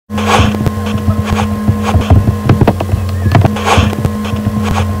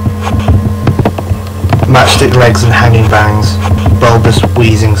Matchstick legs and hanging bangs, bulbous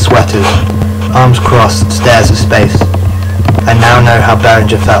wheezing sweaters, arms crossed, stares at space. I now know how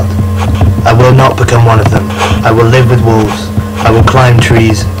Beringer felt. I will not become one of them. I will live with wolves. I will climb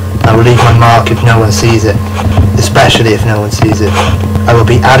trees. I will leave my mark if no one sees it, especially if no one sees it. I will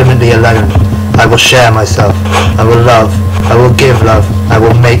be adamantly alone. I will share myself. I will love. I will give love. I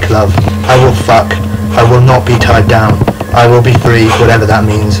will make love. I will fuck. I will not be tied down. I will be free, whatever that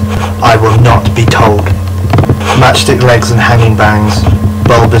means. I will not be told. Matchstick legs and hanging bangs,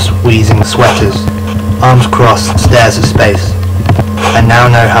 bulbous wheezing sweaters, arms crossed, stares at space. I now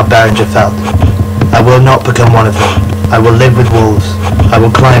know how Beringer felt. I will not become one of them. I will live with wolves. I will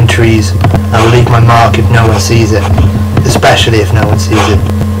climb trees. I will leave my mark if no one sees it, especially if no one sees it.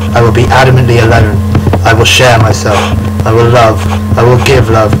 I will be adamantly alone. I will share myself. I will love. I will give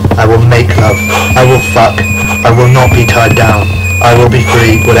love. I will make love. I will fuck. I will not be tied down. I will be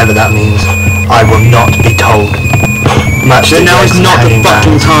free, whatever that means. I will not be told. Matchstick now is legs and not the hanging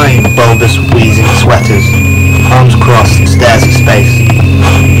fucking bangs, time. bulbous wheezing sweaters, arms crossed, stares at space.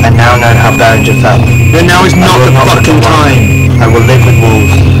 I now know how Beringer felt. Then now is not the fucking time. I will live with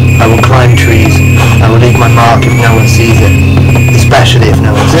wolves. I will climb trees. I will leave my mark if no one sees it, especially if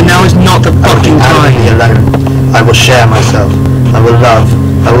no one sees it. Then now is not the fucking time. Alone. I will share myself. I will love.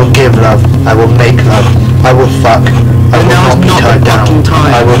 I will give love. I will make love. I will fuck. I will not be tied down.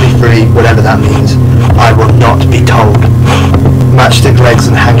 I will be free, whatever that means. I will not be told. Matchstick legs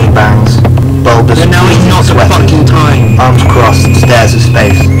and hanging bangs, bulbous Then now is not the sweaters, fucking time. arms crossed, stares at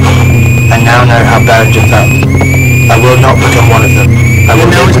space. I now know how Beringer felt. I will not become one of them. I will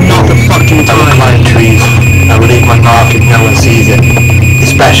Then now live is with not the wolves. fucking I will time. climb trees. I will leave my mark if no one sees it,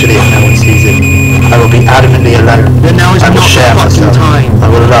 especially if no one sees it. I will be adamantly alone. Then now is I will not the share fucking myself. time. I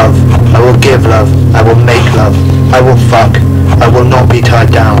will love. I will give love. I will make love. I will fuck. I will not be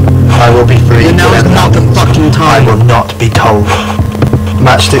tied down. I will be free. Then now is whatever not that the means. fucking I time. will not be told.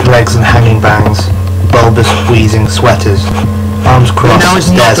 Matchstick legs and hanging bangs, bulbous wheezing sweaters, arms Then crossed, now is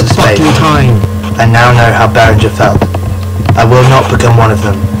not stares the at space. fucking time. I now know how Beringer felt. I will not become one of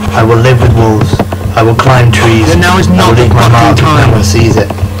them. I will live with wolves. I will climb trees. Then now is I not will the leave my mark fucking if no time. one sees it,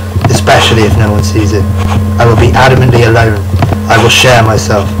 especially if no one sees it. I will be adamantly alone. I will share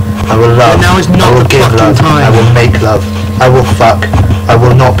myself. I will love. Then now is not I will the give fucking love. time. I will make love. I will fuck. I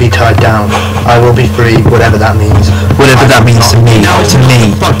will not be tied down. I will be free, whatever that means. Whatever that means to me,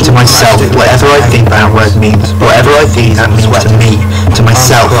 to myself, whatever I think that word means, whatever I think that means to me, to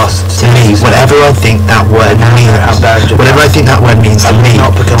myself, to me, whatever I think that word means, whatever I think that word means to me,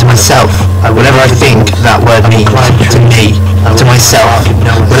 to myself, whatever I think that word means to me, to myself,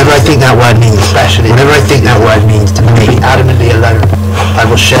 whatever I think that word means, whatever I think that word means to Be me. adamantly alone. I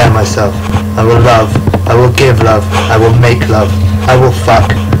will share myself. I will love. I will give love. I will make love. I will fuck.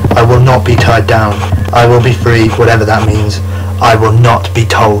 I will not be tied down. I will be free, whatever that means. I will not be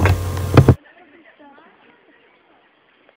told.